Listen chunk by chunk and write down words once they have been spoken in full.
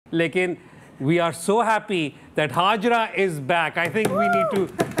लेकिन we are so happy that Hajra is back. I think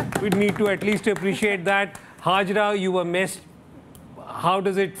we need to at least appreciate that. Hajra, you were missed. How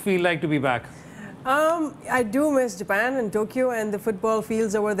does it feel like to be back? I do miss Japan and Tokyo and the football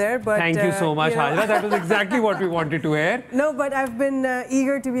fields over there. But thank you so much, Hajra. That was exactly what we wanted to hear. No, but I've been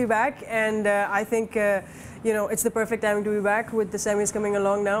eager to be back, and I think it's the perfect time to be back with the semis coming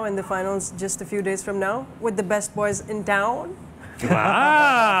along now and the finals just a few days from now with the best boys in town.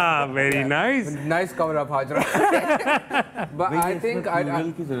 Ah, very nice. Nice cover up, Hajra. But I think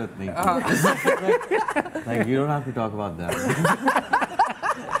की ज़रूरत नहीं. Like you don't have to talk about that.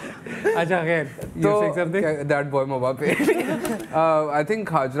 अच्छा खैर, you saying something? That boy मोबा पे. I think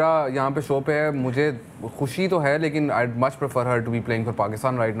Hajra यहाँ पे show पे है. मुझे खुशी तो है, लेकिन I'd much prefer her to be playing for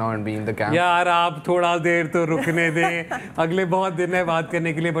Pakistan right now and be in the camp. यार आप थोड़ा देर तो रुकने दें. अगले बहुत दिन है बात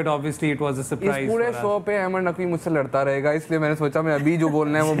करने के लिए, but obviously it was a surprise. इस पूरे शो पे अहमर नकवी मुझसे लड़ता रहेगा, इसलिए मैंने सोचा मैं अभी जो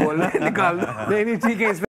बोलना है वो बोलना है, निकाल. नहीं ठीक है.